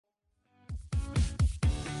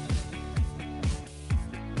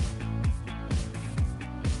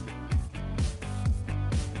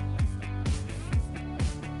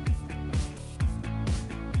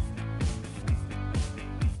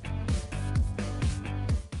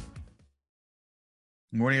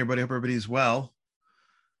Good morning, everybody. Hope everybody is well.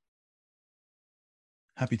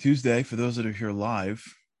 Happy Tuesday for those that are here live.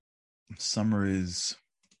 Summer is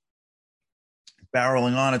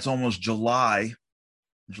barreling on. It's almost July.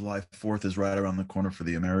 July 4th is right around the corner for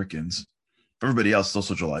the Americans. For everybody else, it's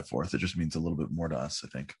also July 4th. It just means a little bit more to us, I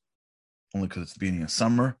think. Only because it's the beginning of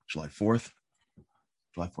summer, July 4th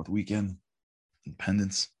weekend,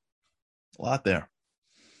 Independence. A lot there.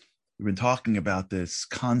 We've been talking about this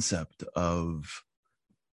concept of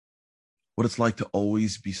what it's like to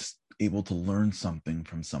always be able to learn something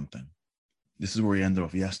from something. This is where we ended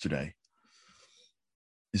off yesterday.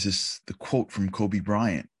 Is this the quote from Kobe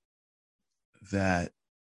Bryant that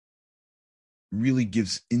really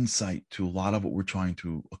gives insight to a lot of what we're trying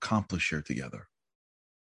to accomplish here together.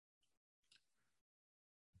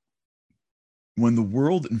 When the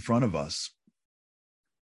world in front of us,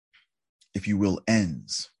 if you will,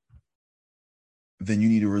 ends, then you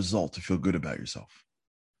need a result to feel good about yourself.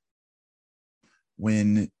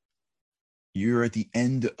 When you're at the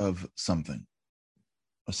end of something,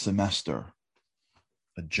 a semester,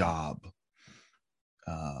 a job,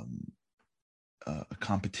 a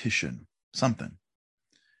competition, something,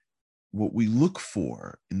 what we look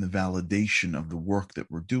for in the validation of the work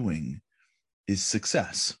that we're doing is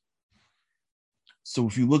success. So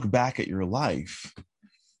if you look back at your life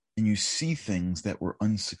and you see things that were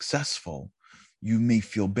unsuccessful, you may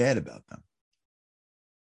feel bad about them.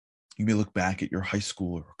 You may look back at your high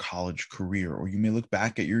school or college career, or you may look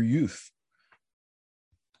back at your youth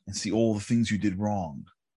and see all the things you did wrong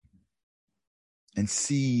and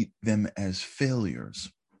see them as failures.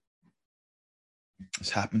 This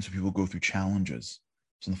happens when people go through challenges.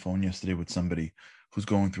 I was on the phone yesterday with somebody who's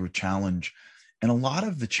going through a challenge, and a lot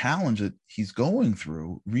of the challenge that he's going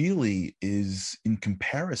through really is in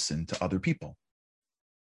comparison to other people.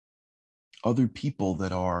 Other people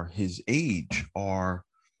that are his age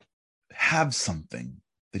have something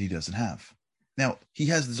that he doesn't have. Now, he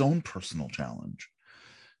has his own personal challenge,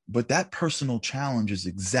 but that personal challenge is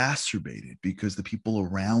exacerbated because the people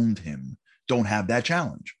around him don't have that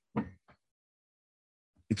challenge.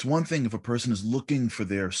 It's one thing if a person is looking for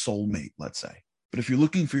their soulmate, let's say, but if you're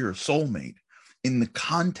looking for your soulmate in the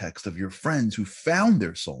context of your friends who found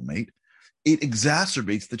their soulmate, it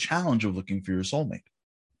exacerbates the challenge of looking for your soulmate.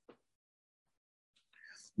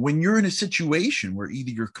 When you're in a situation where either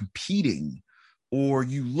you're competing or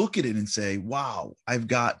you look at it and say, wow, I've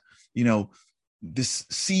got, this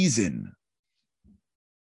season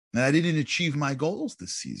and I didn't achieve my goals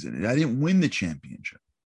this season and I didn't win the championship.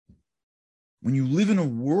 When you live in a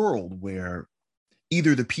world where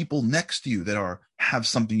either the people next to you that have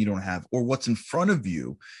something you don't have, or what's in front of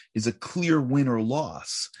you is a clear win or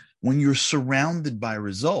loss, when you're surrounded by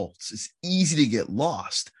results, it's easy to get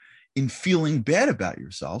lost in feeling bad about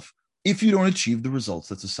yourself if you don't achieve the results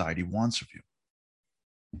that society wants of you.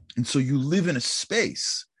 And so you live in a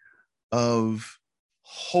space of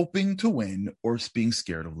hoping to win or being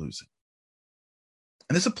scared of losing.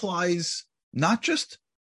 And this applies not just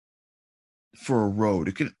for a road.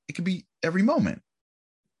 It could be every moment.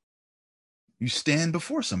 You stand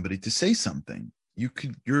before somebody to say something. You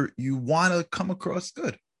want to come across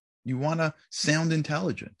good. You want to sound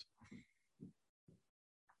intelligent.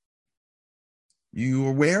 You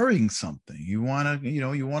are wearing something. You want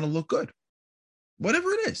to look good.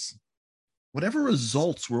 Whatever it is, whatever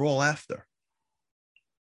results we're all after.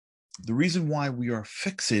 The reason why we are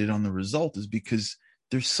fixated on the result is because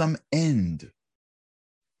there's some end.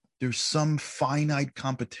 There's some finite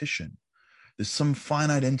competition. There's some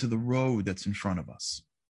finite end to the road that's in front of us.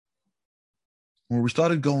 Where we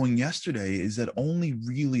started going yesterday is that only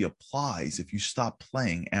really applies if you stop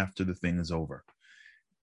playing after the thing is over.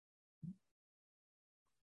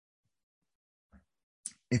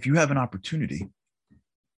 If you have an opportunity,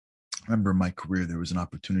 remember in my career, there was an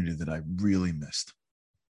opportunity that I really missed.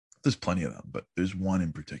 There's plenty of them, but there's one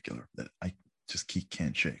in particular that I just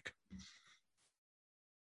can't shake.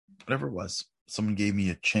 Whatever it was, someone gave me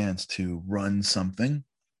a chance to run something,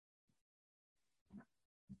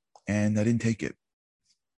 and I didn't take it,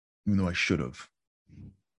 even though I should have,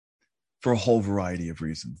 for a whole variety of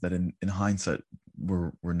reasons that in hindsight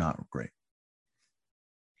were not great.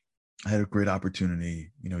 I had a great opportunity,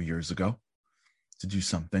 years ago to do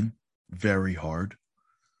something very hard.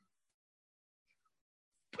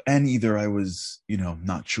 And either I was,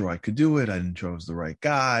 not sure I could do it. I didn't chose the right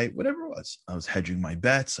guy, whatever it was. I was hedging my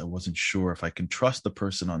bets. I wasn't sure if I can trust the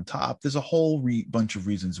person on top. There's a whole bunch of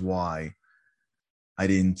reasons why I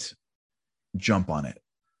didn't jump on it.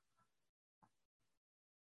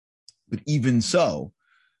 But even so,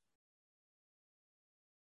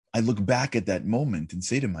 I look back at that moment and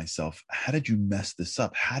say to myself, how did you mess this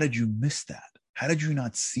up? How did you miss that? How did you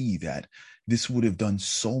not see that this would have done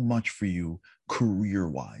so much for you career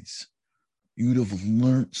wise? You would have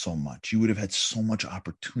learned so much. You would have had so much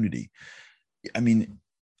opportunity. I mean,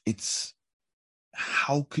 it's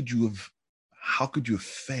how could you have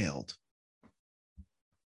failed?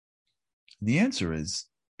 And the answer is,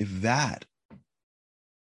 if that,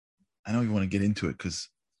 I know you want to get into it because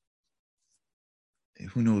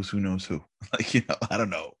who knows who. Like, I don't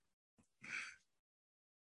know.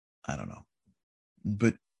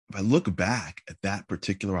 But if I look back at that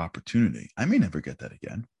particular opportunity, I may never get that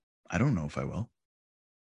again. I don't know if I will.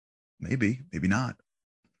 Maybe not.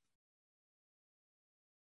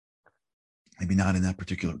 Maybe not in that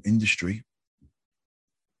particular industry.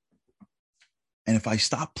 And if I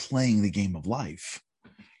stop playing the game of life,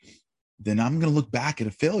 then I'm going to look back at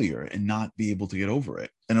a failure and not be able to get over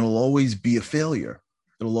it. And it'll always be a failure.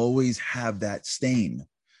 It'll always have that stain.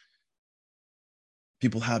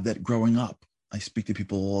 People have that growing up. I speak to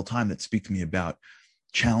people all the time that speak to me about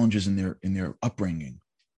challenges in their upbringing.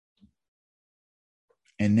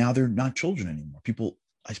 And now they're not children anymore. People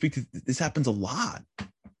I speak to, this happens a lot.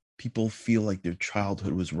 People feel like their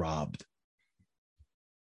childhood was robbed.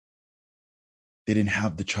 They didn't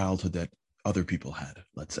have the childhood that other people had,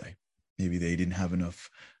 let's say. Maybe they didn't have enough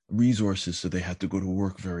resources, so they had to go to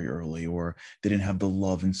work very early, or they didn't have the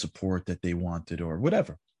love and support that they wanted, or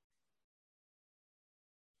whatever.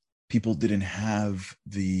 People didn't have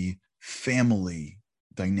the family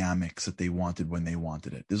dynamics that they wanted when they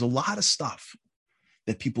wanted it. There's a lot of stuff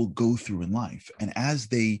that people go through in life. And as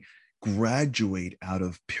they graduate out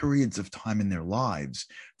of periods of time in their lives,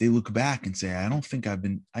 they look back and say, I don't think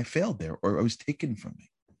I failed there, or I was taken from me.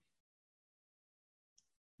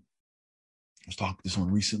 I was talking to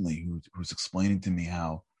someone recently who was explaining to me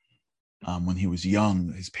how when he was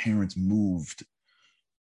young, his parents moved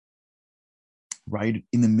right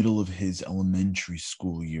in the middle of his elementary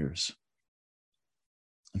school years.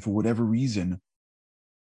 And for whatever reason,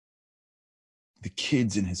 the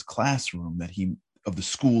kids in his classroom of the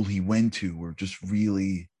school he went to were just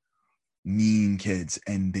really mean kids,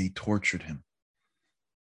 and they tortured him.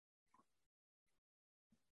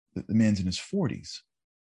 The man's in his 40s.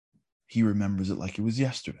 He remembers it like it was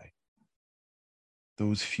yesterday.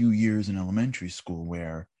 Those few years in elementary school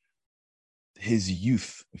where his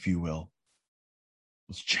youth, if you will,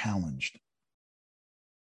 was challenged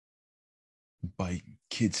by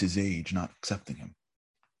kids his age not accepting him.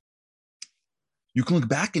 You can look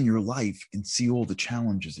back in your life and see all the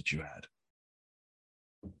challenges that you had.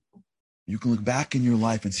 You can look back in your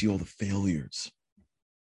life and see all the failures.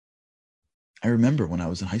 I remember when I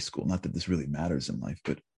was in high school, not that this really matters in life,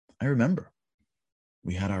 but I remember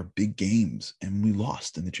we had our big games and we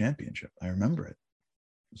lost in the championship. I remember it.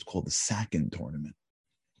 It was called the Sacken tournament.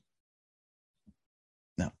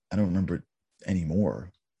 Now, I don't remember it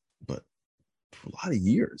anymore, but for a lot of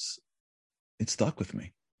years, it stuck with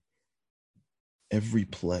me. Every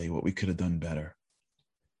play, what we could have done better,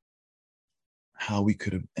 how we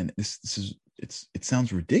could have, and it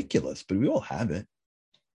sounds ridiculous, but we all have it.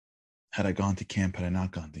 Had I gone to camp, had I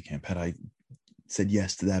not gone to camp, had I said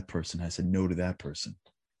yes to that person, I said no to that person.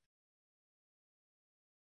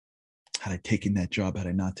 Had I taken that job, had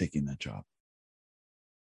I not taken that job?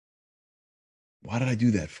 Why did I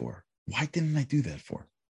do that for? Why didn't I do that for?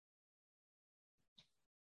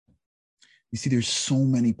 You see, there's so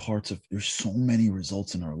many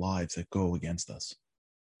results in our lives that go against us.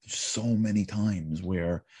 There's so many times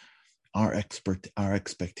where our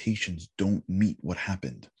expectations don't meet what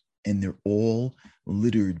happened, and they're all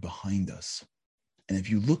littered behind us. And if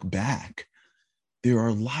you look back, there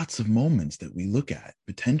are lots of moments that we look at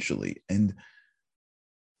potentially and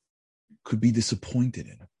could be disappointed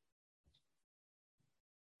in.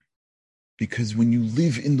 Because when you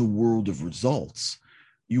live in the world of results,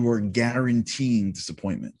 you are guaranteeing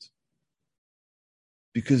disappointment.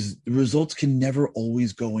 Because the results can never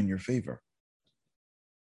always go in your favor.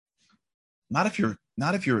 Not if you're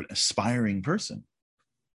an aspiring person.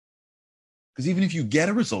 Because even if you get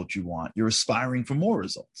a result you want, you're aspiring for more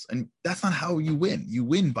results. And that's not how you win. You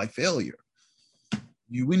win by failure.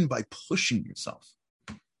 You win by pushing yourself.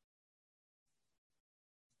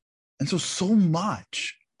 And so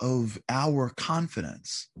much of our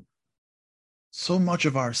confidence, so much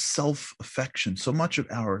of our self-affection, so much of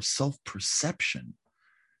our self-perception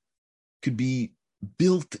could be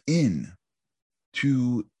built in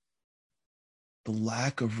to the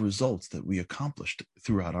lack of results that we accomplished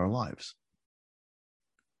throughout our lives.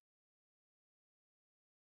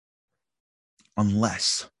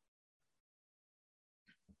 Unless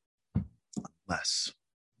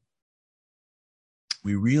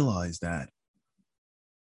we realize that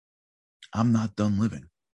I'm not done living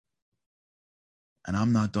and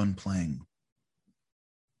I'm not done playing.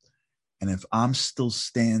 And if I'm still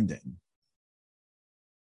standing,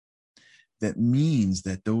 that means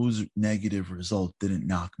that those negative results didn't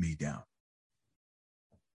knock me down.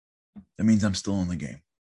 That means I'm still in the game.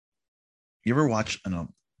 You ever watch, I know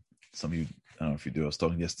some of you, I don't know if you do, I was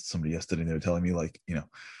talking to somebody yesterday and they were telling me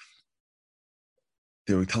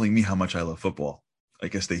they were telling me how much I love football. I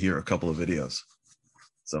guess they hear a couple of videos.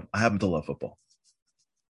 So I happen to love football.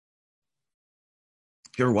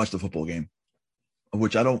 If you ever watched a football game,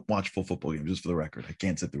 which I don't watch full football games, just for the record, I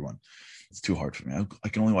can't sit through one. It's too hard for me. I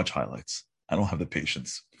can only watch highlights. I don't have the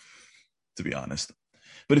patience, to be honest.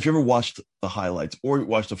 But if you ever watched the highlights or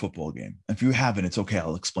watched a football game, if you haven't, it's okay.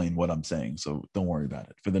 I'll explain what I'm saying. So don't worry about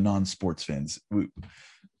it. For the non-sports fans, we'll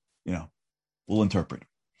interpret.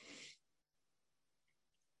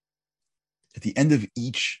 At the end of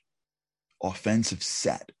each offensive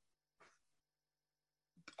set,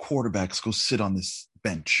 the quarterbacks go sit on this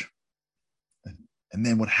bench. And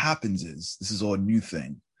then what happens is, this is all a new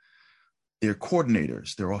thing. Their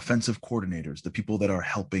coordinators, their offensive coordinators, the people that are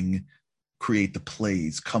helping create the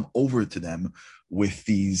plays, come over to them with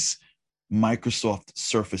these Microsoft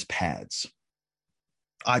Surface pads,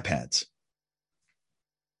 iPads.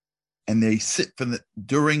 And they sit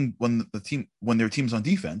when their team's on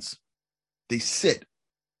defense, they sit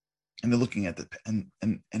and they're looking at and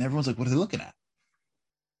everyone's like, what are they looking at?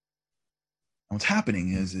 And what's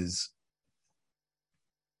happening is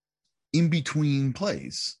in between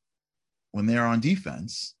plays, when they're on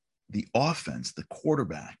defense, the offense, the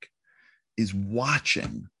quarterback, is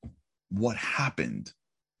watching what happened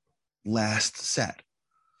last set.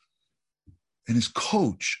 And his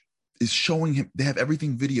coach is showing him, they have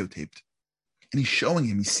everything videotaped. And he's showing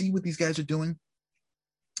him, you see what these guys are doing?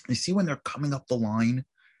 You see when they're coming up the line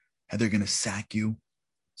and they're going to sack you?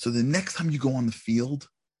 So the next time you go on the field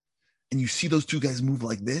and you see those two guys move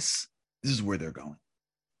like this is where they're going.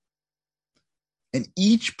 And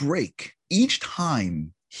each break, each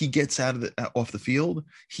time he gets off the field,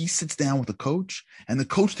 he sits down with the coach, and the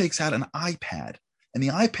coach takes out an iPad. And the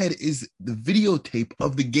iPad is the videotape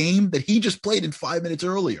of the game that he just played in 5 minutes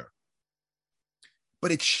earlier.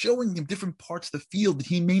 But it's showing him different parts of the field that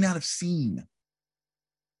he may not have seen.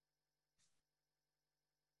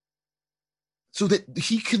 So that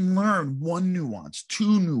he can learn one nuance,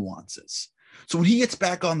 two nuances. So when he gets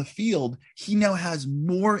back on the field, he now has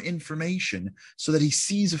more information so that he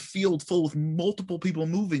sees a field full with multiple people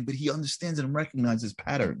moving, but he understands and recognizes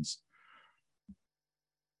patterns.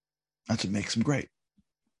 That's what makes him great.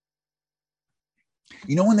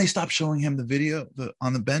 You know when they stop showing him the video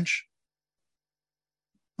on the bench?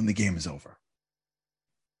 When the game is over.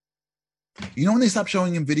 You know when they stop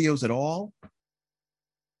showing him videos at all?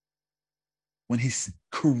 When his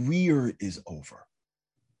career is over.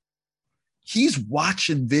 He's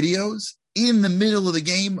watching videos in the middle of the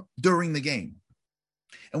game during the game.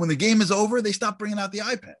 And when the game is over, they stop bringing out the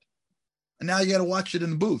iPad. And now you got to watch it in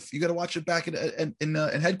the booth. You got to watch it back in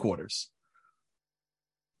headquarters.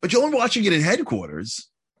 But you're only watching it in headquarters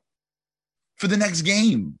for the next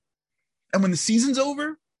game. And when the season's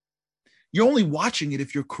over, you're only watching it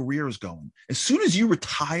if your career is going. As soon as you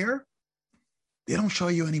retire, they don't show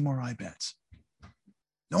you any more iPads.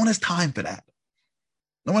 No one has time for that.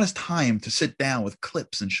 No one has time to sit down with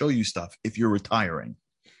clips and show you stuff if you're retiring.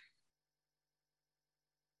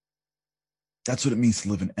 That's what it means to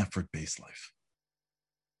live an effort-based life.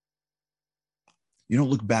 You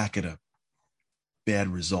don't look back at a bad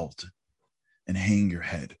result and hang your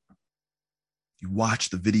head. You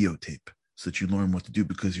watch the videotape so that you learn what to do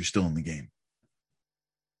because you're still in the game.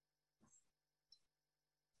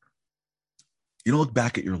 You don't look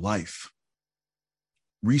back at your life,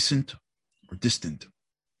 recent or distant,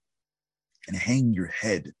 and hang your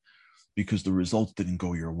head because the results didn't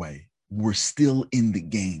go your way. We're still in the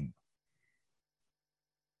game.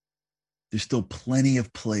 There's still plenty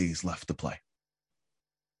of plays left to play.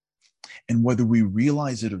 And whether we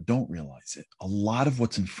realize it or don't realize it, a lot of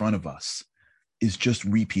what's in front of us is just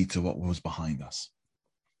repeats of what was behind us.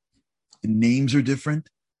 The names are different.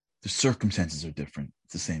 The circumstances are different.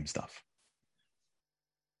 It's the same stuff.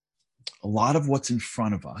 A lot of what's in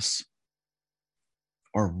front of us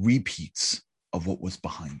are repeats of what was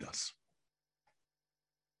behind us.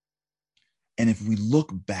 And if we look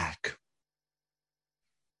back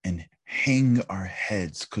and hang our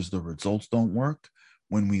heads because the results don't work,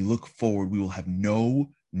 when we look forward, we will have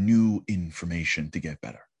no new information to get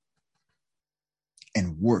better.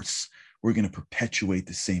 And worse, we're going to perpetuate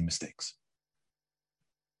the same mistakes.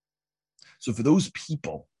 So for those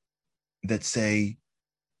people that say,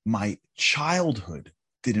 my childhood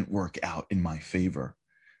didn't work out in my favor,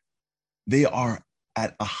 they are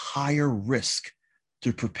at a higher risk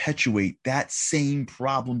to perpetuate that same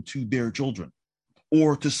problem to their children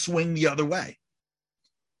or to swing the other way.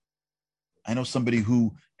 I know somebody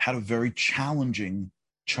who had a very challenging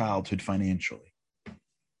childhood financially.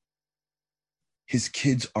 His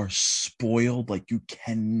kids are spoiled like you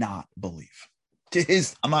cannot believe.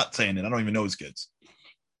 I'm not saying it. I don't even know his kids.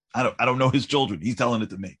 I don't know his children. He's telling it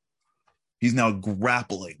to me. He's now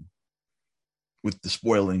grappling with the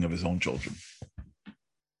spoiling of his own children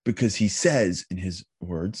because he says in his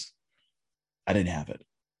words, I didn't have it.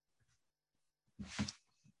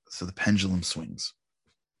 So the pendulum swings.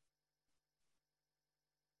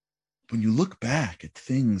 When you look back at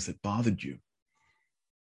things that bothered you,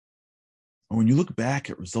 or when you look back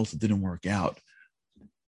at results that didn't work out,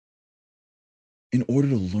 in order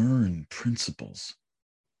to learn principles,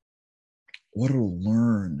 in order to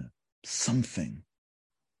learn something,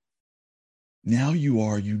 now you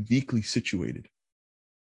are uniquely situated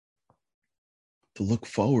to look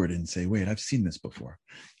forward and say, wait, I've seen this before.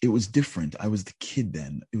 It was different. I was the kid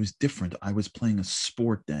then. It was different. I was playing a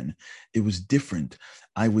sport then. It was different.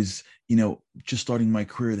 I was, just starting my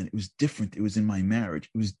career then. It was different. It was in my marriage.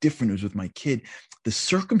 It was different. It was with my kid. The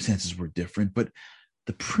circumstances were different, but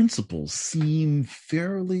the principles seem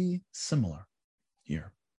fairly similar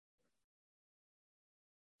here.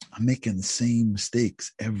 I'm making the same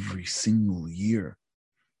mistakes every single year.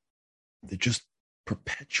 They're just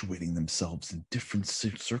perpetuating themselves in different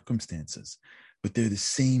circumstances, but they're the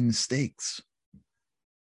same mistakes.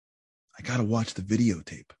 I got to watch the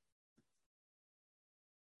videotape.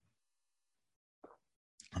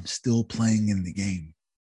 I'm still playing in the game.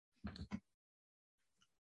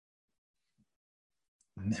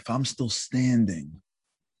 And if I'm still standing,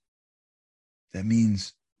 that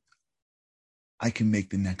means I can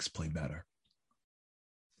make the next play better.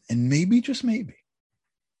 And maybe, just maybe,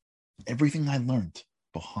 everything I learned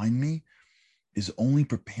behind me is only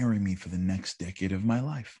preparing me for the next decade of my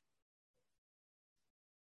life.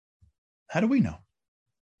 How do we know?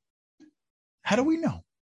 How do we know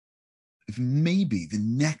if maybe the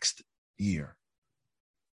next year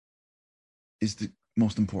is the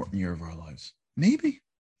most important year of our lives? Maybe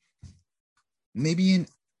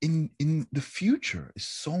in the future is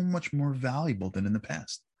so much more valuable than in the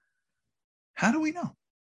past. How do we know?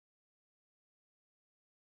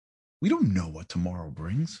 We don't know what tomorrow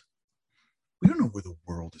brings. We don't know where the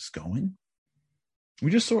world is going. We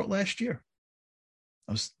just saw it last year.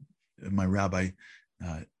 My rabbi,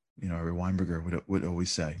 Rabbi Weinberger would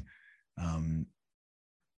always say,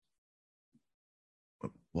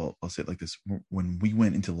 well, I'll say it like this. When we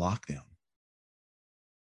went into lockdown,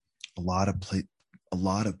 a lot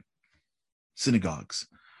of synagogues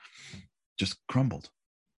just crumbled.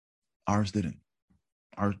 Ours didn't.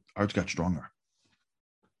 Ours got stronger.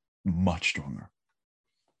 Much stronger.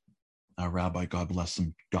 Our rabbi, God bless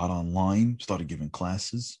him, got online, started giving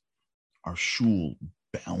classes. Our shul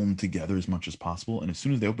bound together as much as possible. And as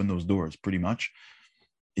soon as they opened those doors, pretty much,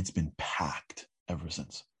 it's been packed ever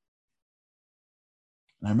since.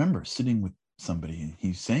 And I remember sitting with somebody and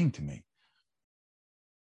he's saying to me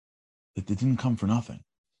that they didn't come for nothing.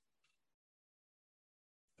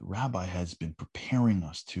 The rabbi has been preparing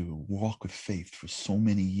us to walk with faith for so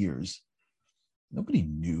many years. Nobody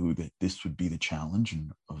knew that this would be the challenge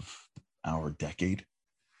of our decade.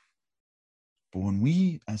 But when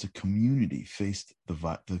we as a community faced the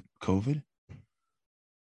COVID,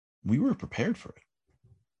 we were prepared for it.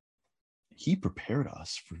 He prepared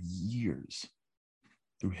us for years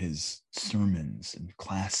through his sermons and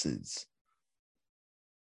classes.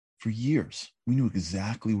 For years, we knew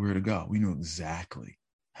exactly where to go. We knew exactly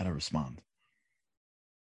how to respond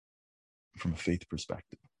from a faith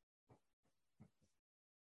perspective.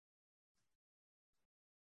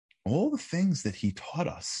 All the things that he taught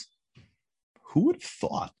us, who would have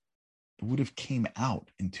thought it would have came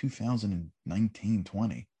out in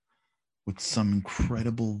 2019-20 with some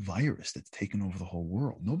incredible virus that's taken over the whole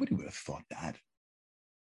world? Nobody would have thought that.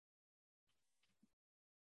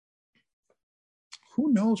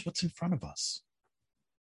 Who knows what's in front of us?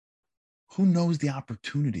 Who knows the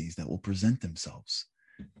opportunities that will present themselves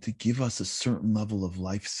to give us a certain level of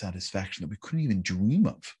life satisfaction that we couldn't even dream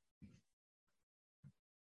of?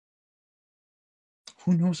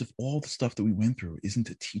 Who knows if all the stuff that we went through isn't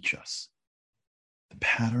to teach us the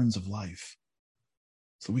patterns of life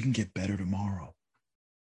so we can get better tomorrow?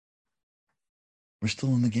 We're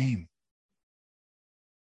still in the game.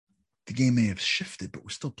 The game may have shifted, but we're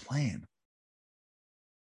still playing.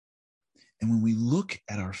 And when we look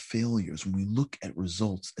at our failures, when we look at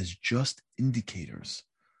results as just indicators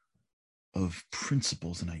of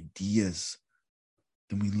principles and ideas,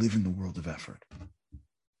 then we live in the world of effort.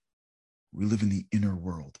 We live in the inner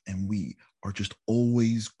world, and we are just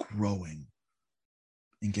always growing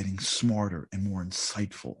and getting smarter and more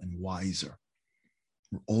insightful and wiser.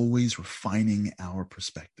 We're always refining our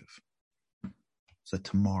perspective so that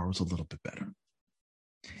tomorrow's a little bit better.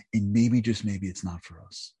 And maybe, just maybe, it's not for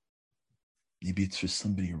us. Maybe it's for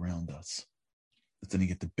somebody around us that's going to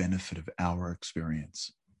get the benefit of our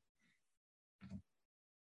experience.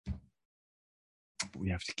 But we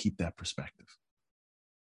have to keep that perspective.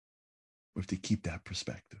 We have to keep that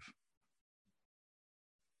perspective.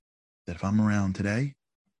 That if I'm around today,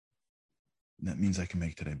 that means I can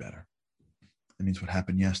make today better. That means what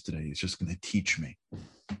happened yesterday is just going to teach me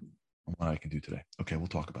on what I can do today. Okay, we'll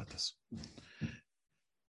talk about this. All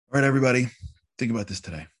right, everybody, think about this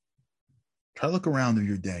today. Try to look around in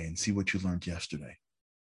your day and see what you learned yesterday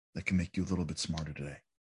that can make you a little bit smarter today.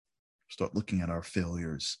 Start looking at our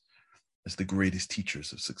failures as the greatest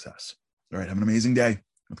teachers of success. All right, have an amazing day.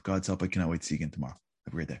 With God's help, I cannot wait to see you again tomorrow.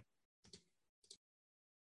 Have a great day.